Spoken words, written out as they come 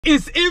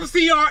It's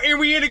MCR and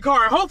we in the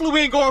car. Hopefully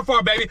we ain't going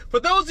far, baby. For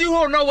those of you who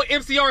don't know what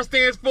MCR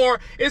stands for,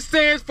 it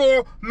stands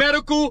for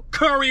Medical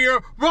Courier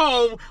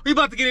Rome. We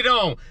about to get it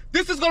on.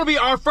 This is gonna be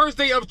our first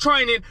day of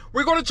training.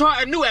 We're gonna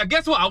try a new app.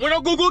 Guess what? I went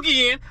on Google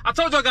again. I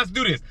told y'all guys to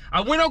do this.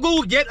 I went on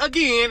Google yet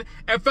again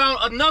and found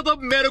another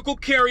medical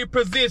carrier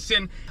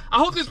position. I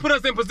hope this put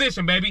us in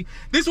position, baby.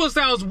 This one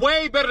sounds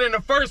way better than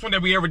the first one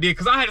that we ever did,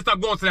 because I had to stop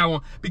going to that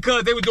one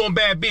because they were doing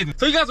bad business.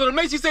 So you guys want to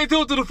make sure you stay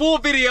tuned to the full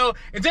video.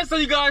 And just so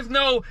you guys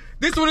know,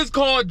 this one is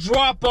called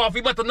Drop Off. We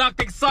about to knock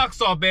their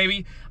socks off,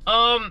 baby.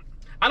 I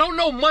don't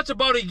know much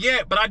about it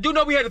yet, but I do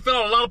know we had to fill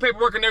out a lot of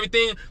paperwork and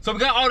everything. So we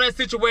got all that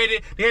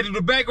situated. They had to do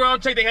the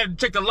background check. They had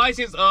to check the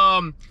license,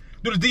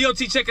 do the DOT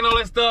check and all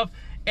that stuff.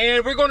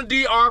 And we're going to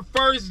do our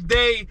first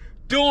day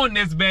doing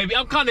this, baby.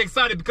 I'm kind of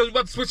excited because we're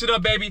about to switch it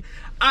up, baby.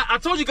 I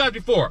told you guys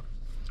before,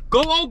 go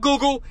on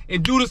Google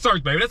and do the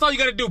search, baby. That's all you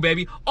got to do,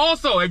 baby.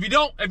 Also, if you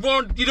don't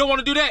want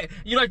to do that,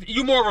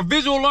 you're more of a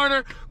visual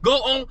learner, go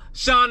on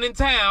Shine in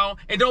Town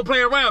and don't play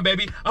around,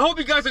 baby. I hope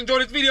you guys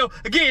enjoyed this video.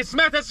 Again,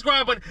 smash that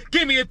subscribe button,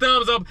 give me a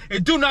thumbs up,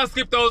 and do not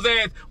skip those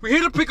ads. We're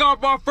here to pick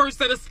up our first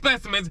set of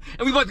specimens,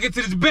 and we about to get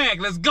to this bag.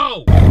 Let's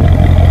go.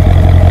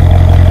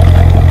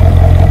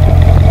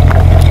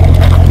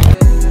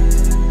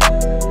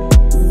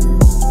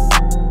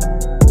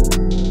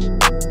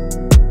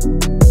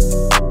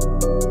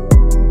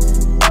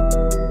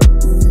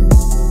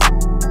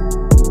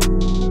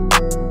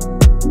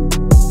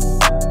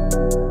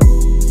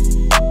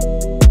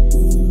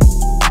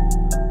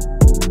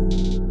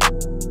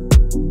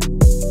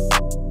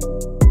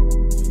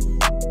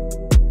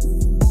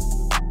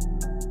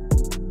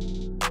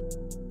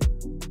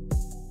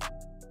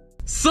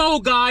 So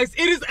guys,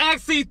 it is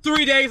actually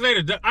 3 days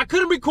later. I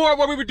couldn't record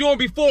what we were doing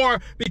before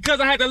because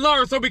I had to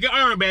learn so we could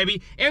earn,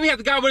 baby. And we had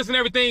the guy with us and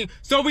everything.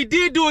 So we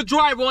did do a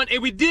dry run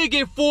and we did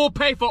get full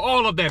pay for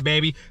all of that,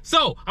 baby.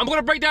 So I'm going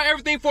to break down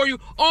everything for you.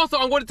 Also,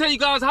 I'm going to tell you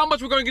guys how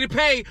much we're going to get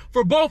paid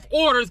for both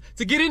orders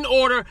to get in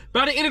order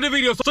by the end of the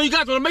video. So you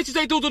guys want to make sure you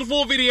stay tuned to the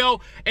full video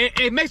and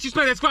make sure you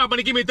smash that subscribe button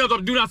and give me a thumbs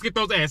up. Do not skip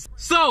those ads.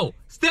 So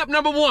step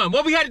number one,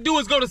 what we had to do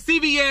is go to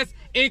CVS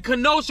in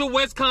Kenosha,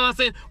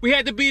 Wisconsin. We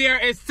had to be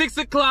there at 6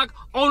 o'clock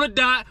on the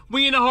dot.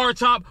 We in the hard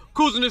top,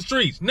 cruising the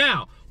streets.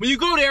 Now, when you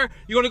go there,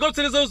 you're gonna go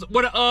to this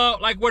where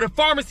the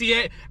pharmacy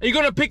at, and you're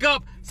gonna pick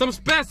up some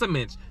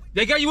specimens.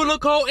 They got you a little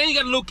code and you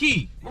got a little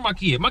key. Where my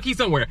key at? My key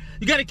somewhere.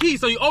 You got a key,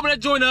 so you open that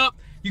joint up,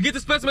 you get the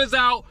specimens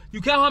out,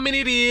 you count how many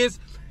it is,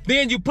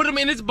 then you put them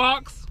in this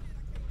box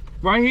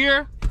right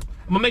here.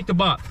 I'm gonna make the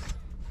box.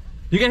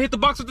 You gotta hit the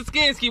box with the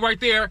scan ski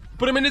right there.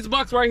 Put them in this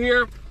box right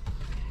here.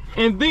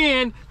 And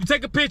then you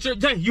take a picture,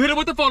 you hit it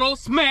with the photo,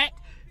 smack,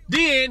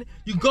 then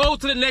you go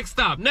to the next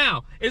stop.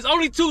 Now, it's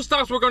only 2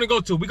 stops we're gonna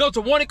go to. We go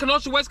to one in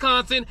Kenosha,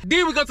 Wisconsin,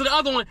 then we go to the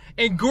other one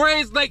in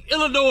Grays Lake,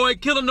 Illinois,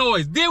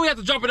 Illinois. Then we have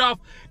to drop it off,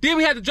 then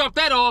we have to drop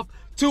that off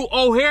to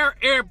O'Hare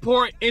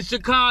Airport in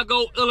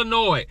Chicago,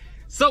 Illinois.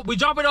 So we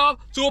drop it off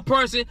to a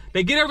person,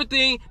 they get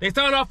everything, they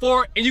sign off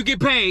for it, and you get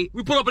paid.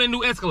 We pull up in a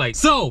new Escalade.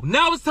 So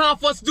now it's time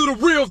for us to do the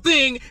real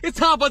thing. It's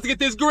time for us to get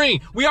this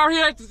green. We are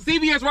here at the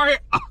CVS right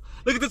here.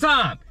 Look at the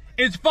time.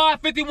 It's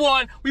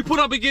 5:51. We put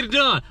up and get it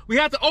done. We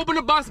have to open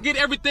the box and get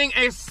everything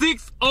at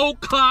 6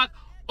 o'clock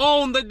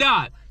on the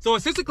dot. So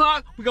at 6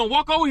 o'clock, we're gonna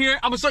walk over here.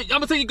 I'm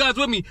gonna take you guys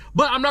with me,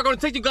 but I'm not gonna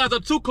take you guys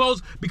up too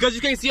close because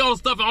you can't see all the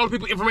stuff and all the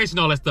people information,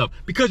 all that stuff,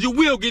 because you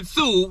will get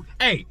sued.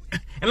 Hey,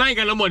 and I ain't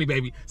got no money,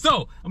 baby.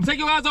 So I'm gonna take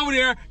you guys over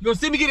there. You're gonna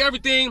see me get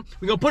everything.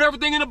 We're gonna put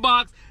everything in the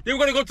box. Then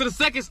we're gonna go to the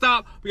second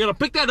stop. We're gonna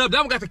pick that up. That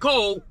one got the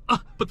code.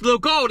 Put the little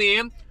code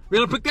in. We're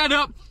gonna pick that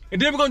up,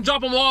 and then we're gonna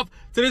drop them off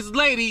to this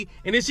lady,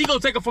 and then she gonna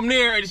take them from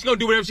there, and she gonna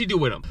do whatever she do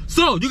with them.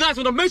 So you guys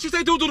wanna make sure you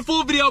stay tuned to the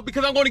full video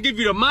because I'm gonna give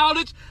you the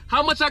mileage,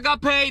 how much I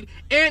got paid,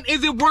 and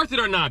is it worth it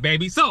or not,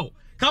 baby? So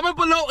comment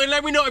below and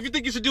let me know if you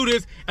think you should do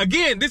this.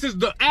 Again, this is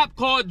the app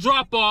called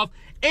Drop Off,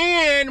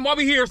 and while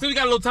we here, so we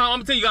got a little time, I'm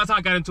gonna tell you guys how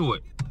I got into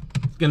it.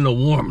 It's getting a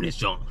little warm in this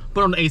joint.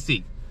 Put on the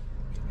AC.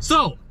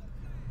 So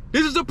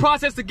this is the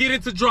process to get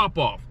into Drop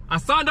Off. I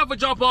signed up for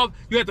Drop Off.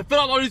 You have to fill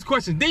out all these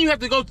questions. Then you have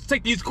to go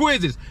take these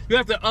quizzes. You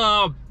have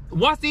to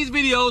watch these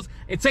videos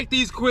and take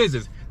these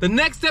quizzes. The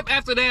next step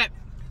after that,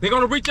 they're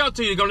gonna reach out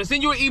to you. They're gonna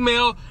send you an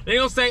email. They're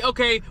gonna say,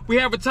 okay, we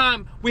have a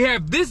time. We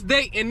have this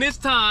date and this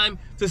time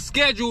to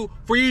schedule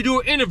for you to do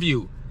an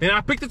interview. Then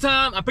I picked the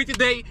time, I picked the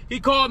date. He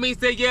called me and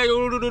said, yeah,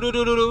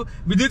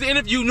 we did the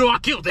interview. No, I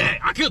killed that.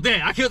 Killed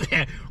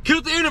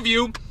the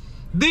interview.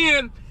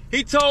 Then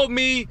he told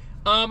me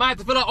I had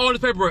to fill out all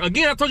this paperwork.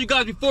 Again, I told you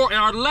guys before in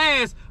our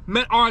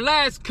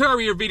last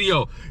courier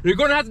video, you're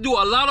gonna have to do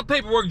a lot of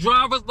paperwork: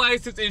 driver's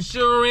license,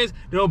 insurance,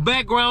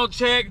 background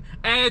check,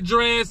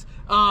 address,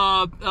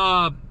 a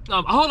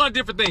whole lot of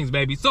different things,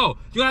 baby. So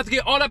you have to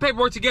get all that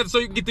paperwork together so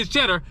you can get this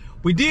cheddar.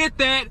 We did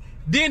that.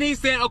 Then he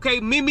said, okay,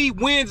 meet me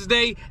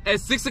Wednesday at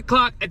 6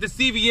 o'clock at the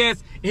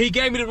CVS, and he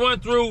gave me the run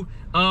through.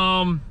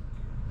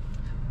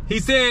 He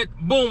said,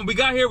 boom, we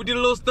got here, we did a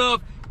little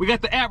stuff. We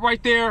got the app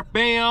right there,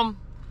 bam.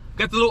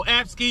 Got the little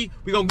app ski.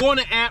 We're gonna go on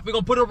the app, we're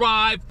gonna put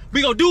arrive.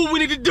 We gonna do what we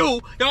need to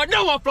do. Y'all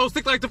know I flow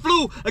sick like the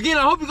flu. Again,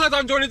 I hope you guys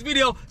are enjoying this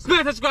video.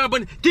 Smash that subscribe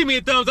button, give me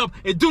a thumbs up,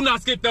 and do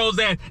not skip those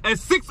ads. At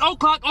 6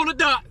 o'clock on the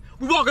dot,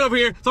 we walking over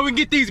here so we can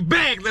get these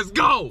bags. Let's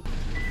go.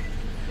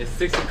 It's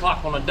 6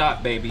 o'clock on the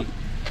dot, baby.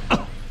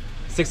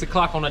 6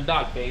 o'clock on the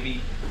dot,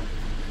 baby.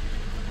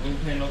 We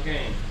ain't playing no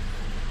game.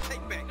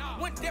 Take back.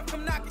 One step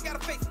from knock, you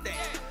gotta face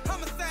that.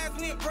 Homicides,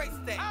 we embrace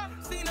that.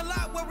 Seen a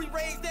lot where we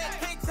raised that,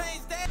 can't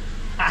change that.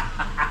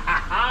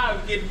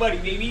 I'm getting money,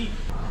 baby.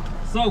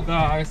 So,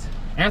 guys,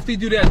 after you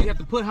do that, you have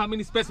to put how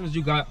many specimens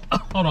you got.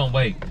 Hold on,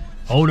 wait.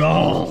 Hold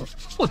on.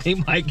 Well, they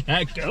might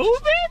got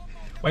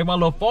COVID. Wait my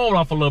little phone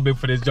off a little bit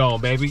for this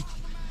job, baby.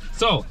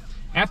 So,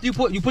 after you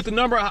put the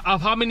number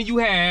of how many you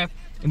have,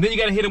 and then you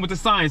gotta hit him with the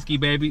sign ski,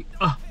 baby.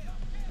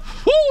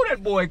 Whoo,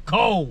 that boy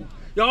cold.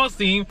 Y'all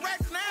see him.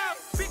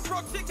 Big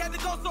bro chick had to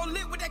go so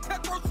lit with that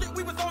cutthroat shit,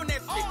 we was on that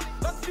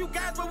shit. Us few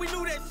guys, but we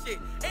knew that shit.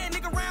 And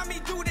nigga around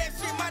me do that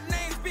shit, my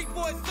name speak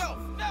for itself.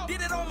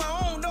 Did it on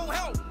my own, no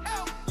help.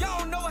 Y'all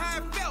don't know how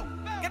I felt.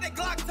 Got that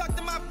Glock tucked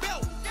in my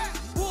belt.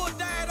 Bull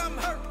died, I'm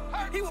hurt.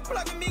 He was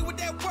plugging me with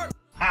that work.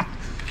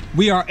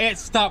 We are at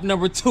stop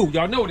number 2.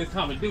 Y'all know what it's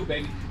time to do,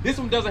 baby. This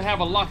one doesn't have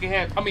a lock.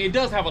 It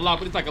does have a lock,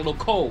 but it's like a little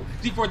code.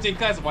 G14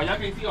 classified. Y'all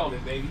can't see all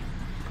this, baby. You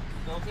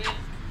know what I'm saying?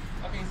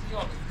 Y'all can't see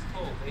all this. It's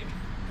cold, baby.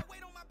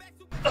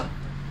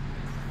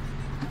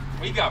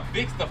 We got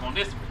big stuff on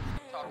this one.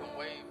 Talking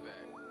way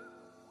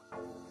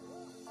back.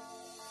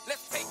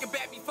 Let's take it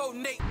back before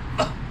Nate.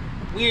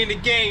 We in the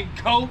game,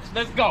 coach.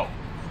 Let's go.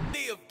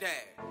 Live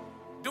that.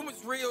 Them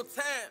is real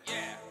time.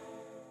 Yeah.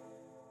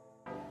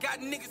 Got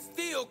niggas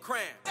still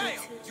crying.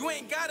 Damn. You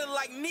ain't got it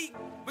like me,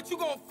 but you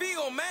gon'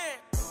 feel, man.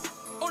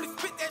 Only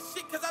spit that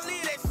shit cause I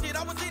live that shit.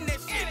 I was in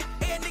that shit.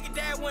 And nigga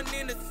dad wasn't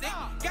in the sick.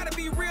 Gotta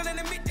be real and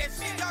admit that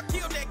shit. Y'all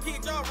killed that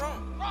kid, y'all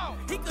wrong.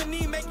 He couldn't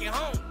even make it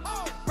home.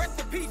 Rest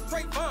in peace,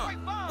 straight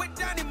bomb. With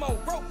Dynamo,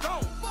 broke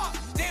gone.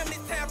 Damn, this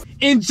time.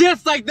 And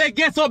just like that,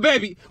 guess what,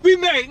 baby? We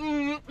made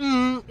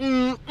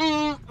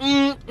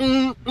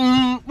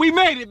we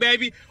made it,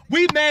 baby.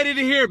 We made it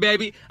here,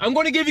 baby. I'm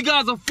gonna give you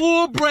guys a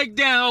full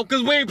breakdown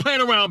because we ain't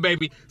playing around,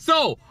 baby.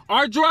 So,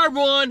 our dry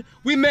run,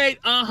 we made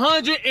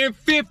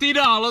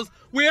 $150.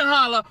 We in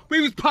holla, we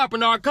was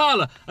popping our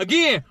collar.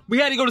 Again, we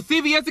had to go to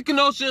CVS in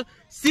Kenosha,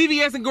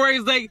 CVS in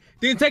Grays Lake,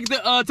 then take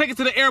it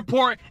to the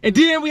airport, and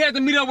then we had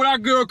to meet up with our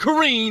girl,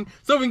 Courier,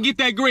 so we can get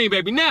that green,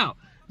 baby. Now,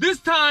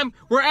 this time,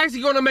 we're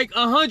actually gonna make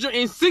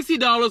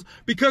 $160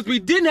 because we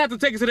didn't have to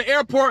take it to the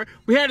airport.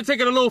 We had to take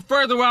it a little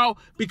further out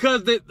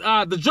because the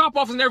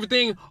drop-offs and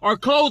everything are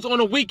closed on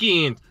the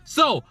weekend.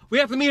 So, we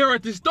have to meet her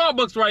at the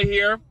Starbucks right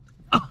here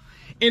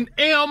in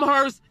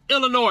Elmhurst,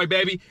 Illinois,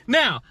 baby.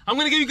 Now, I'm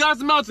gonna give you guys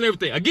the amounts and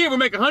everything. Again, we're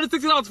making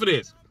 $160 for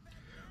this.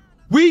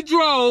 We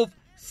drove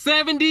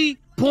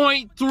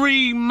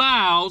 70.3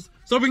 miles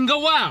so we can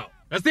go out.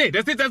 That's it,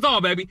 that's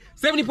all, baby.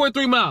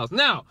 70.3 miles.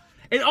 Now,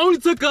 it only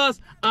took us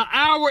an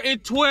hour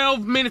and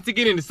 12 minutes to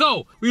get in it.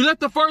 So, we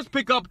left the first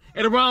pickup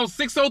at around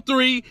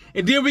 6:03,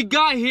 and then we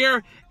got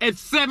here at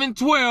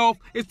 7:12.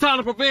 It's time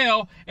to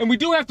prevail, and we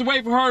do have to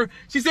wait for her.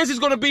 She says she's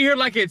gonna be here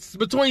like it's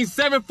between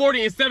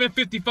 7:40 and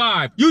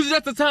 7:55. Usually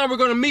that's the time we're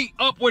gonna meet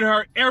up with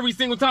her every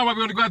single time we're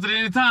gonna go out to the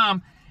end of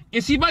time.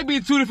 And she might be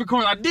in 2 different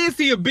corners. I did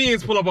see a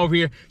Benz pull up over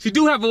here. She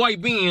do have a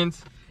white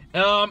Benz.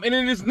 And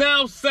then it's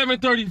now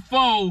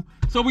 7:34.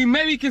 So we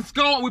maybe can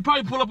scout. We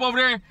probably pull up over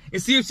there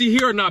and see if she's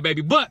here or not,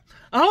 baby. But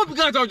I hope you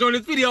guys are enjoying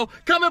this video.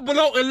 Comment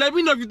below and let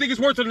me know if you think it's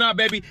worth it or not,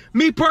 baby.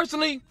 Me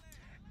personally,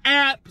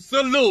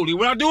 absolutely.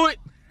 Would I do it?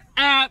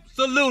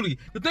 Absolutely.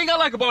 The thing I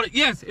like about it,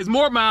 yes, it's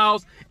more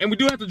miles, and we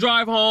do have to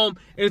drive home.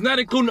 And it's not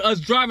including us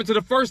driving to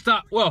the first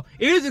stop. Well,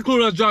 it is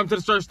including us driving to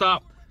the first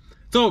stop.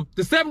 So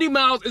the 70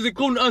 miles is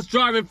including us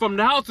driving from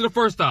the house to the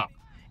first stop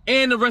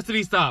and the rest of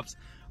these stops.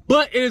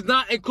 But it is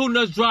not including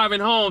us driving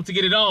home to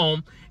get it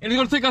home. And it's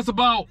gonna take us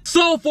about,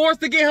 so for us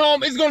to get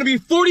home, it's gonna be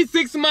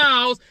 46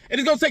 miles, and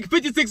it's gonna take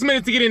 56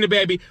 minutes to get in the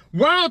baby.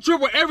 Round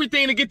trip with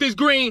everything to get this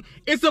green,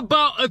 it's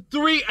about a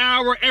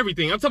 3-hour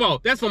everything. I'm talking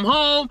about, that's from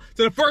home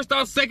to the first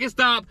stop, second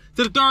stop,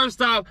 to the third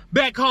stop,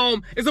 back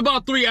home. It's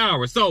about 3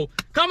 hours. So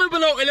comment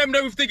below and let me know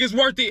if you think it's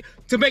worth it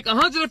to make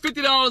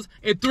 $150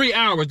 in 3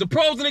 hours. The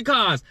pros and the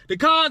cons. The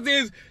cons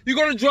is you're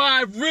gonna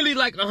drive really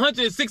like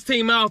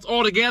 116 miles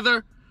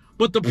altogether.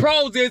 But the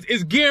pros is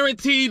it's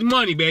guaranteed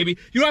money, baby.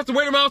 You don't have to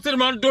wait around,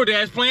 sitting around the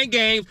DoorDash, playing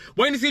games,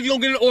 waiting to see if you're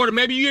gonna get an order.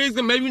 Maybe you is,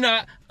 maybe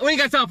not. We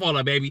ain't got time for all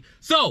that, baby.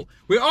 So,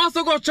 we're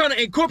also gonna try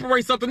to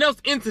incorporate something else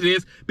into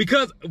this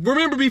because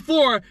remember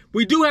before,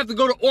 we do have to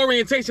go to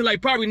orientation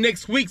like probably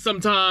next week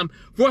sometime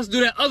for us to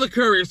do that other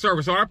courier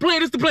service. So our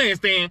plan is the plan,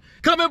 Stan.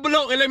 Comment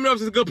below and let me know if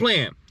it's a good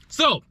plan.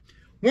 So,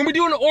 when we're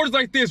doing the orders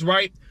like this,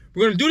 right?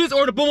 We're gonna do this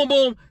order, boom, boom,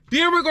 boom.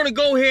 Then we're gonna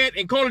go ahead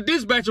and call the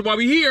dispatcher while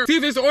we're here. See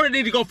if this order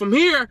needs to go from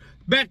here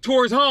back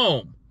towards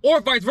home,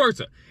 or vice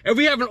versa. If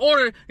we have an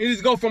order and it needs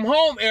to go from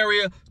home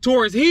area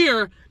towards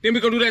here, then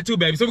we're gonna do that too,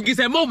 baby. So we can get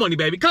some more money,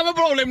 baby. Comment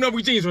below and let me know if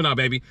we change or not,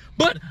 baby.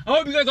 But I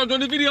hope you guys are enjoying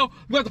this video.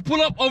 We have to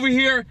pull up over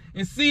here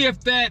and see if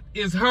that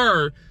is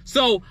her.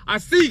 So I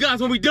see you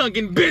guys when we done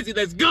getting busy.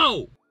 Let's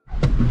go.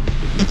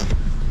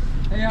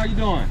 Hey, how you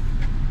doing?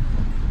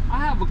 I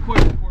have a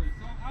question for you.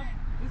 So,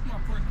 this is my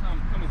first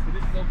time coming to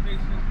this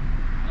location.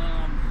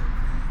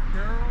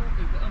 Carol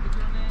is the other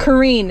girl name?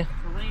 Corinne.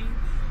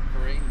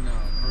 Courier? No,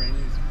 Courier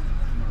is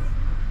no.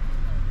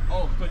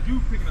 Oh, so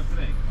you picking up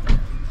today?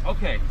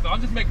 Okay, so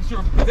I'm just making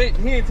sure because he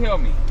didn't tell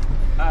me.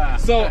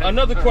 So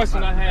another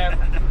question I have,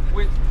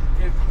 which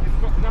is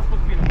not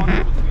supposed to be in the front, it's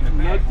supposed to be in the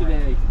bag. Not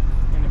today.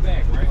 Right? In the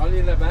bag, right? Only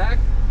in the bag.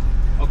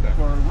 Okay.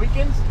 For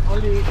weekends,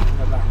 only in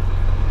the bag.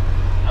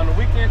 On the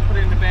weekends, put it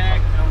in the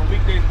bag, and on the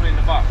weekdays, put it in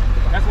the box.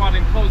 That's why I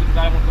didn't close it, because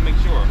I want to make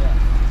sure. Yeah.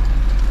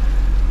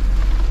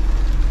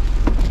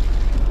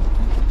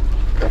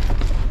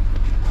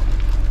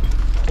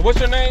 So what's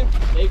your name?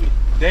 David.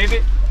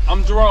 David?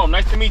 I'm Jerome.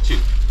 Nice to meet you.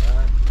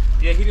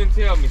 Yeah, he didn't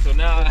tell me, so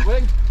now...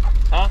 Quick?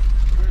 Huh?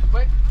 Very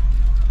quick?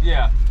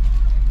 Yeah.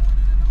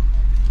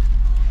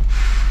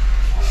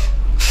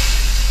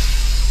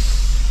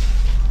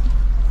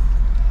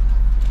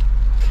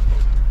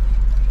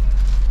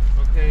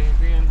 Okay, and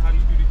then how do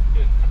you do this?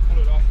 You just pull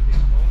it off and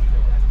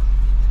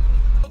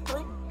then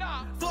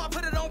So I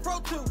put it on Pro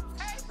 2.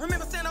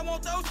 Remember saying I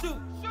want those shoes.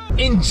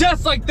 And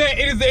just like that,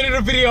 it is the end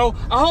of the video.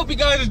 I hope you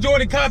guys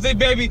enjoyed the content,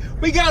 baby.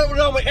 We got it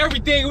done with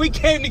everything. We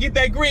came to get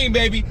that green,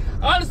 baby.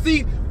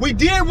 Honestly, we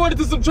did run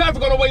into some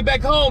traffic on the way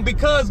back home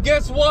because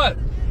guess what?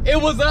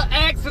 It was an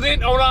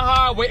accident on our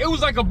highway. It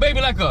was like a baby,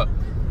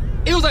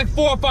 it was like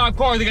 4 or 5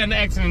 cars that got in an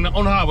accident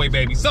on the highway,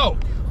 baby. So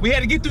we had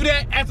to get through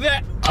that. After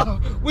that,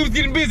 we was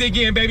getting busy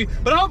again, baby.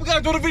 But I hope you guys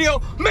enjoyed the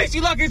video. Make sure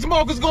you like it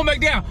tomorrow because it's going back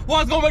down.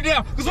 Why it's going back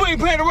down? Because we ain't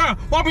playing around.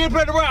 Why we ain't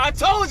playing around? I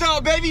told y'all,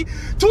 baby.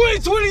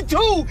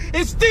 2022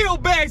 is still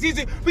bag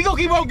season. We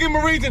gonna keep on giving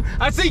a reason.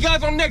 I see you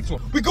guys on the next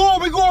one. We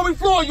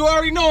flowing. You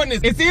already knowing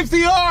this. It's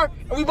MCR,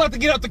 and we about to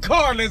get out the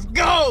car. Let's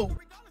go.